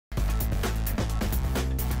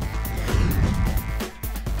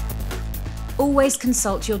Always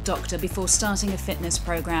consult your doctor before starting a fitness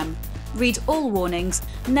program. Read all warnings,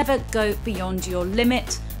 never go beyond your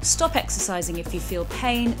limit, stop exercising if you feel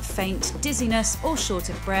pain, faint, dizziness or short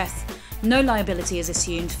of breath. No liability is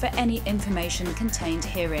assumed for any information contained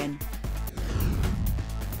herein.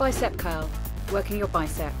 Bicep curl, working your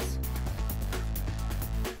biceps.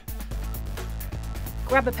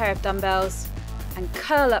 Grab a pair of dumbbells and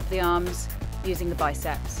curl up the arms using the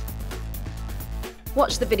biceps.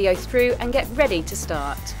 Watch the video through and get ready to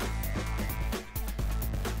start.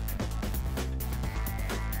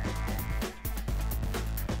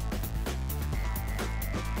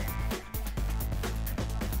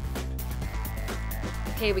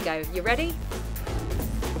 Here we go, you ready?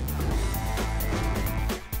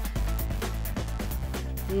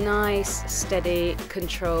 Nice, steady,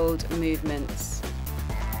 controlled movements.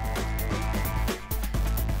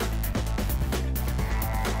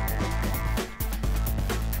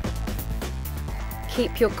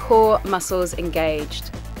 Keep your core muscles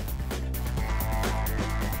engaged.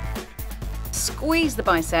 Squeeze the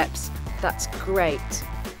biceps, that's great.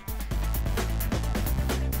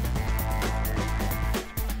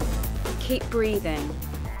 Keep breathing,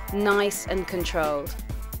 nice and controlled.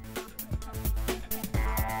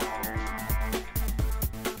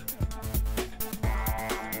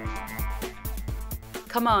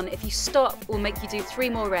 Come on, if you stop, we'll make you do 3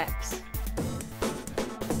 more reps.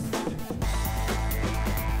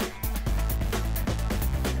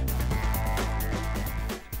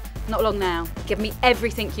 Not long now. Give me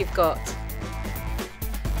everything you've got.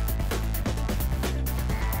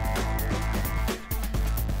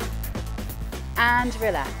 And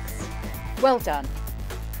relax. Well done.